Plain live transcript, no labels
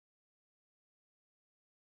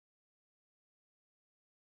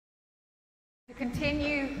To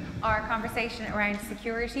continue our conversation around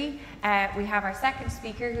security, we have our second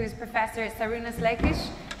speaker, who is Professor Sarunas,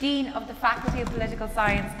 Dean of the Faculty of Political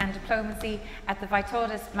Science and Diplomacy at the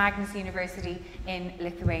Vytautas Magnus University in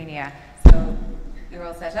Lithuania. So you're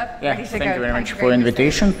all set up? Yeah, thank you very much for the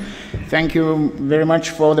invitation. Thank you very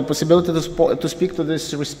much for the possibility to speak to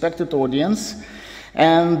this respected audience.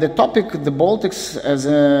 And the topic, the Baltics as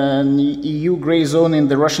an EU gray zone in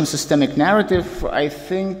the Russian systemic narrative, I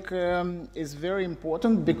think is very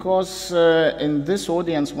important because in this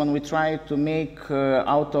audience, when we try to make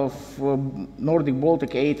out of Nordic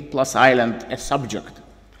Baltic 8 plus Ireland a subject,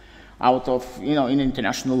 out of, in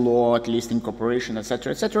international law, at least in cooperation,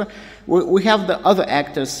 etc., we have the other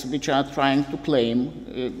actors which are trying to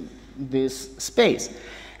claim this space.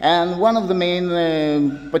 And one of the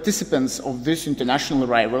main participants of this international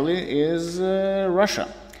rivalry is Russia.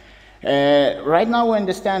 Right now we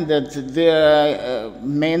understand that the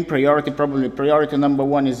main priority, probably priority number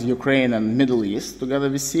one, is Ukraine and Middle East, together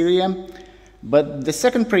with Syria. But the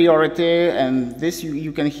second priority, and this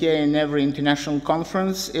you can hear in every international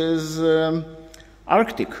conference, is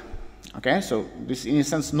Arctic. Okay, so this, in a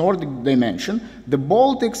sense, Nordic dimension. The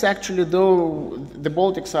Baltics, actually, though the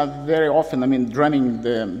Baltics are very often, drumming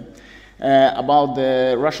about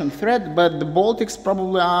the Russian threat, but the Baltics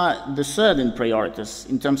probably are the third in priorities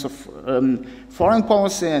in terms of foreign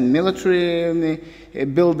policy and military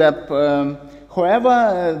build-up.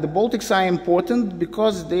 However, the Baltics are important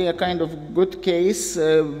because they are kind of good case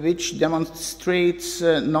which demonstrates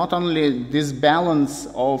not only this balance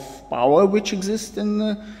of power which exists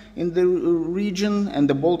in the region, and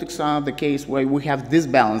the Baltics are the case where we have this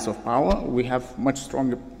balance of power. We have much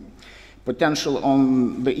stronger potential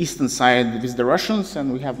on the eastern side with the Russians,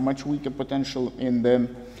 and we have much weaker potential in the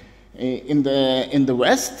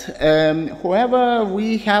West. However,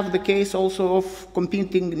 we have the case also of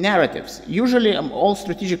competing narratives. Usually, all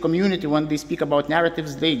strategic community, when they speak about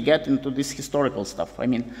narratives, they get into this historical stuff.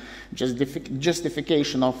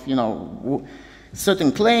 Justification of,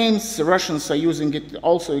 certain claims. The Russians are using it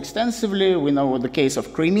also extensively. We know the case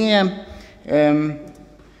of Crimea.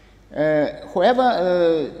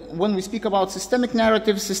 However, when we speak about systemic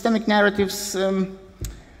narratives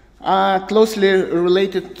are closely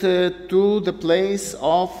related to the place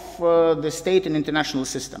of the state in international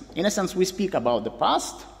system. In a sense, we speak about the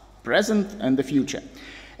past, present, and the future.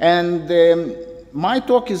 And my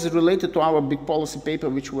talk is related to our big policy paper,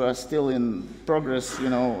 which we are still in progress,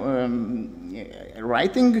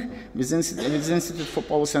 writing with Institute for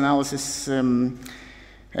Policy Analysis,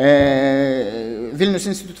 Vilnius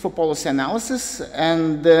Institute for Policy Analysis,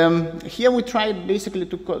 and here we tried basically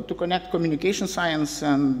to connect communication science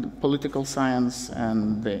and political science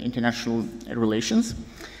and international relations.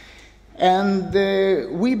 And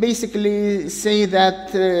we basically say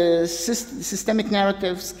that systemic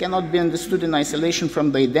narratives cannot be understood in isolation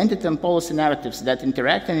from the identity and policy narratives that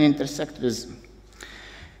interact and intersect with.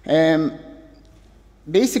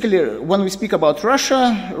 Basically, when we speak about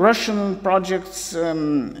Russia, Russian projects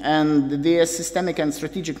and their systemic and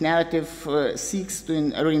strategic narrative seeks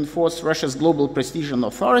to reinforce Russia's global prestige and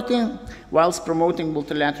authority whilst promoting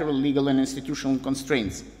multilateral legal and institutional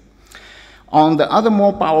constraints on the other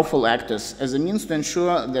more powerful actors as a means to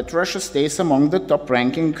ensure that Russia stays among the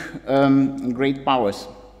top-ranking great powers.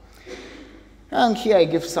 And here I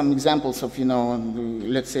give some examples of,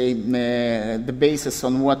 let's say, the basis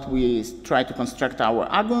on what we try to construct our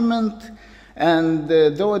argument. And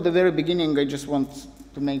though at the very beginning I just want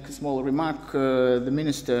to make a small remark, the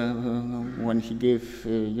minister, when he gave,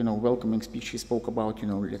 welcoming speech, he spoke about,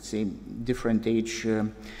 let's say, different age,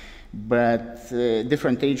 but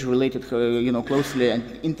different age related, closely and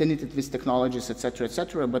interknitted with technologies, etc.,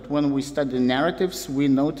 etc. But when we study narratives, we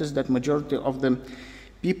notice that majority of the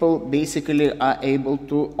people basically are able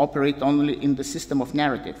to operate only in the system of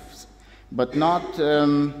narratives, but not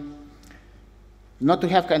to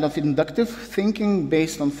have kind of inductive thinking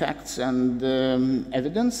based on facts and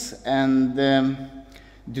evidence. And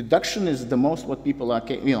deduction is the most what people are,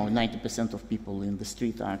 90% of people in the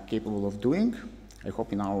street are capable of doing. I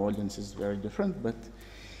hope in our audience is very different, but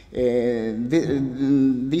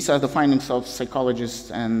these are the findings of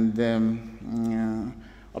psychologists and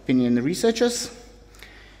opinion researchers.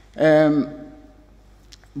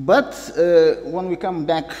 But when we come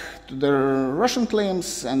back to the Russian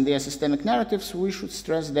claims and their systemic narratives, we should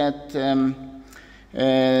stress that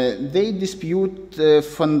they dispute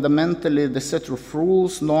fundamentally the set of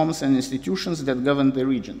rules, norms, and institutions that govern the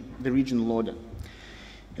regional order.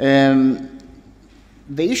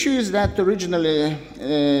 The issue is that originally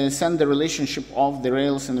the relationship of the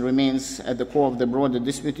rails and remains at the core of the broader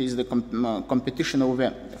dispute is the competition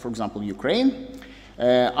over, for example, Ukraine,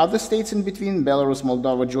 other states in between, Belarus,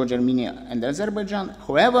 Moldova, Georgia, Armenia, and Azerbaijan.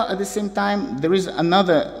 However, at the same time, there is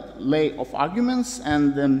another layer of arguments,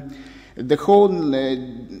 and the whole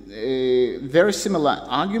very similar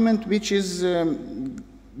argument, which is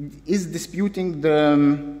disputing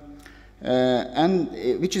the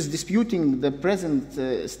the present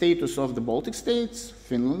status of the Baltic states,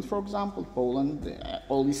 Finland, for example, Poland,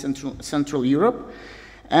 all East Central Europe,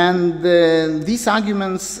 and these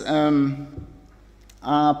arguments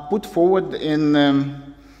are put forward in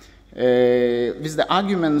with the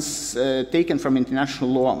arguments taken from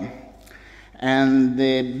international law. And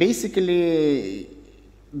basically,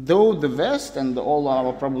 though the West and all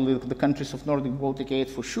our probably the countries of Nordic Baltic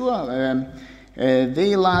 8 for sure,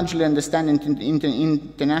 they largely understand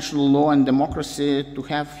international law and democracy to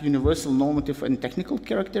have universal normative and technical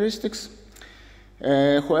characteristics.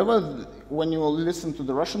 However, when you listen to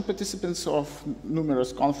the Russian participants of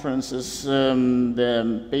numerous conferences,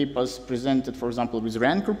 the papers presented, for example, with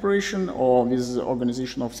RAND Corporation or with the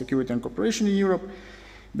Organization of Security and Cooperation in Europe,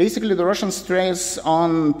 basically the Russians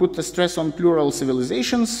put the stress on plural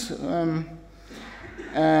civilizations,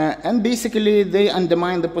 and basically they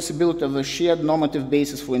undermine the possibility of a shared normative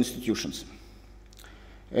basis for institutions.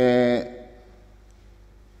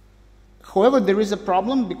 However, there is a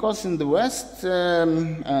problem because in the West,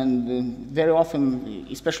 and very often,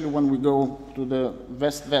 especially when we go to the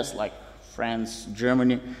West, like France,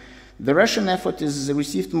 Germany, the Russian effort is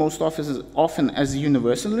received most often as a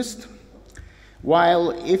universalist,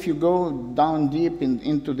 while if you go down deep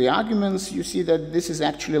into the arguments, you see that this is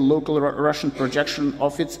actually a local Russian projection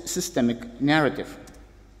of its systemic narrative.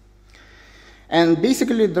 And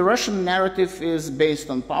basically, the Russian narrative is based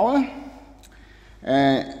on power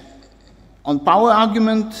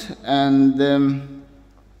argument, and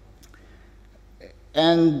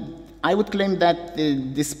I would claim that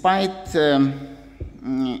in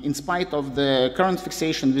spite of the current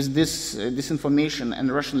fixation with this disinformation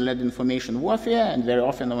and Russian-led information warfare, and very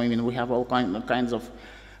often, I mean, we have all kinds of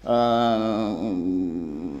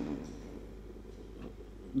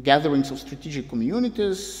gatherings of strategic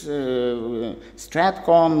communities,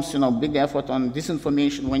 stratcoms, big effort on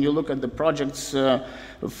disinformation. When you look at the projects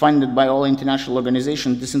funded by all international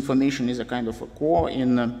organizations, disinformation is a kind of a core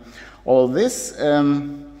in all this.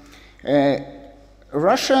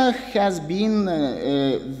 Russia has been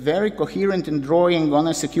very coherent in drawing on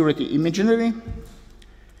a security imaginary,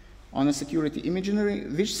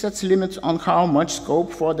 which sets limits on how much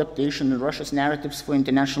scope for adaptation in Russia's narratives for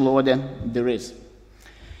international order there is.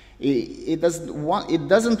 It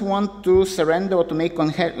doesn't want to surrender or to make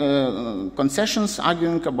concessions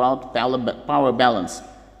arguing about power balance.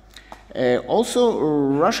 Also,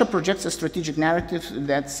 Russia projects a strategic narrative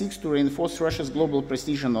that seeks to reinforce Russia's global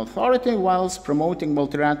prestige and authority whilst promoting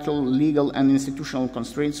multilateral, legal, and institutional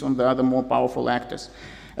constraints on the other more powerful actors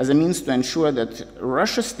as a means to ensure that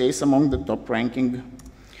Russia stays among the top-ranking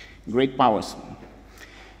great powers.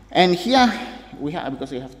 And here we have,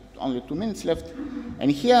 because we have only 2 minutes left,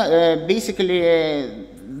 and here basically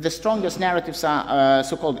the strongest narratives are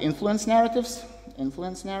so-called influence narratives. And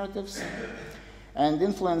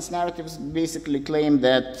influence narratives basically claim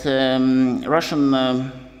that Russian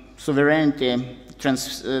sovereignty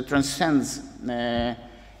transcends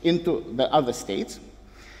into the other states.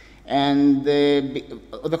 And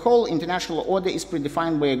the whole international order is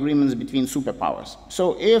predefined by agreements between superpowers.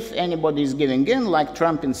 So if anybody is giving in, like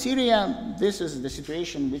Trump in Syria, this is the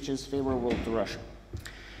situation which is favorable to Russia.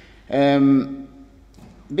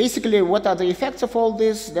 Basically, what are the effects of all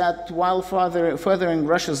this? That while furthering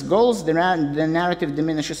Russia's goals, the narrative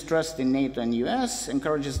diminishes trust in NATO and US,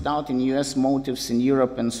 encourages doubt in US motives in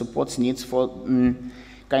Europe, and supports needs for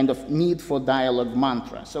kind of need for dialogue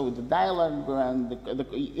mantra. So the dialogue,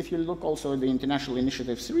 if you look also at the international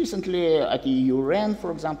initiatives recently, at EU RAND,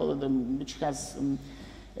 for example, which has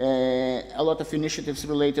a lot of initiatives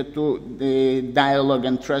related to the dialogue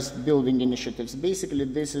and trust-building initiatives. Basically,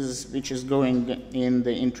 this is which is going in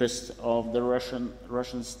the interest of the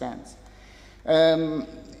Russian stance.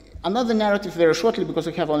 Another narrative, very shortly, because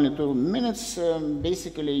we have only 2 minutes.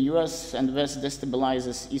 Basically, U.S. and West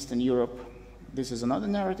destabilizes Eastern Europe. This is another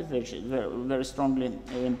narrative, which is very, very strongly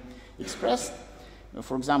expressed.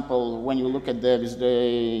 For example, when you look at the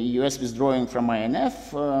U.S. withdrawing from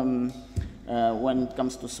INF. When it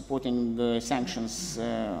comes to supporting the sanctions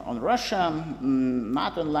on Russia,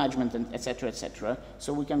 NATO enlargement, and etc., etc.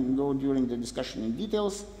 So we can go during the discussion in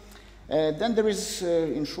details. Then there is,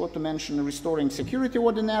 in short to mention, restoring security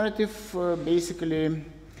order narrative. Basically,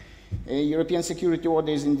 European security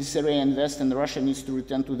order is in disarray, and West and Russia needs to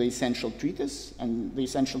return to the essential treaties. And the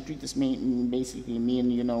essential treaties basically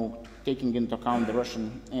mean, you know, taking into account the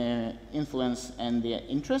Russian influence and their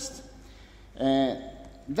interest.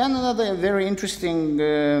 Then another very interesting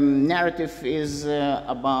narrative is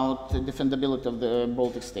about the defendability of the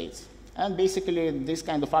Baltic states. And basically, this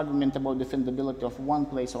kind of argument about defendability of one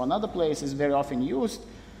place or another place is very often used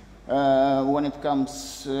when it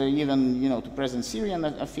comes even, you know, to present Syrian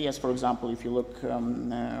affairs. For example, if you look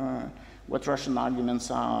what Russian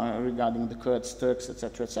arguments are regarding the Kurds, Turks,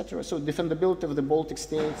 etc., etc. So defendability of the Baltic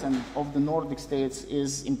states and of the Nordic states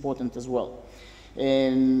is important as well.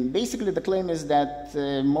 And basically, the claim is that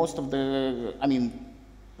most of the,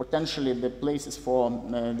 potentially the places for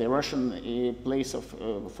the Russian place of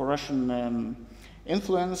for Russian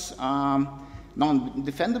influence are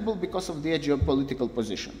non-defendable because of their geopolitical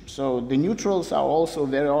position. So the neutrals are also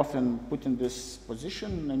very often put in this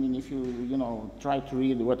position. I mean, if you try to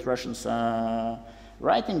read what Russians are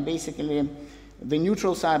writing, basically the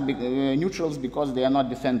neutrals are neutrals because they are not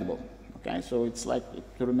defendable. Okay, so it's like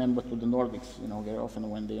to remember to the Nordics, very often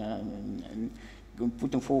when they are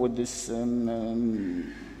putting forward this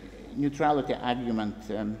neutrality argument.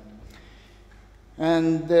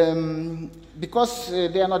 Because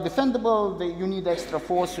they are not defendable, you need extra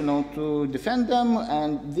force, to defend them,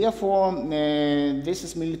 and therefore this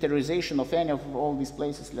is militarization of any of all these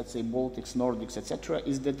places, let's say Baltics, Nordics, etc.,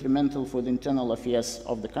 is detrimental for the internal affairs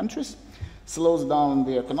of the countries, slows down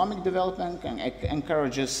the economic development, and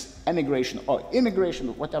encourages emigration or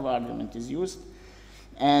immigration, whatever argument is used.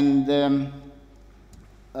 And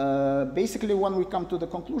basically, when we come to the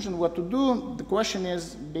conclusion what to do, the question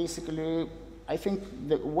is basically, I think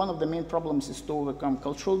that one of the main problems is to overcome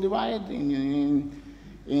cultural divide in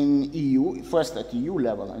EU, first at EU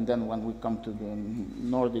level, and then when we come to the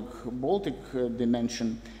Nordic-Baltic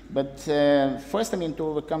dimension. But first, to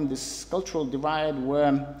overcome this cultural divide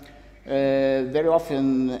where very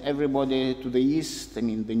often everybody to the east, the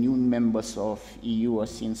new members of EU are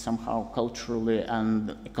seen somehow culturally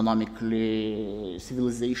and economically,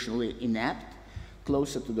 civilizationally inept,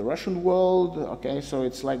 closer to the Russian world. Okay, so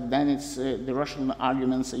it's like then it's the Russian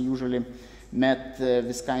arguments are usually met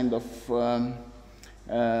this kind of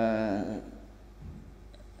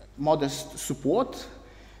modest support.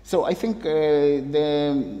 So I think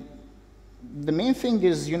the main thing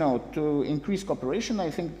is, to increase cooperation.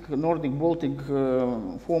 I think Nordic-Baltic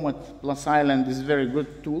format plus Ireland is a very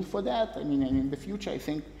good tool for that. In the future, I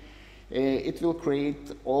think it will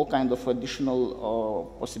create all kind of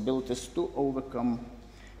additional possibilities to overcome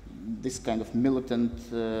this kind of militant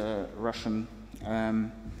Russian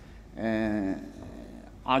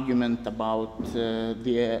argument about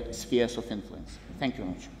their spheres of influence. Thank you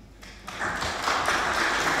very much.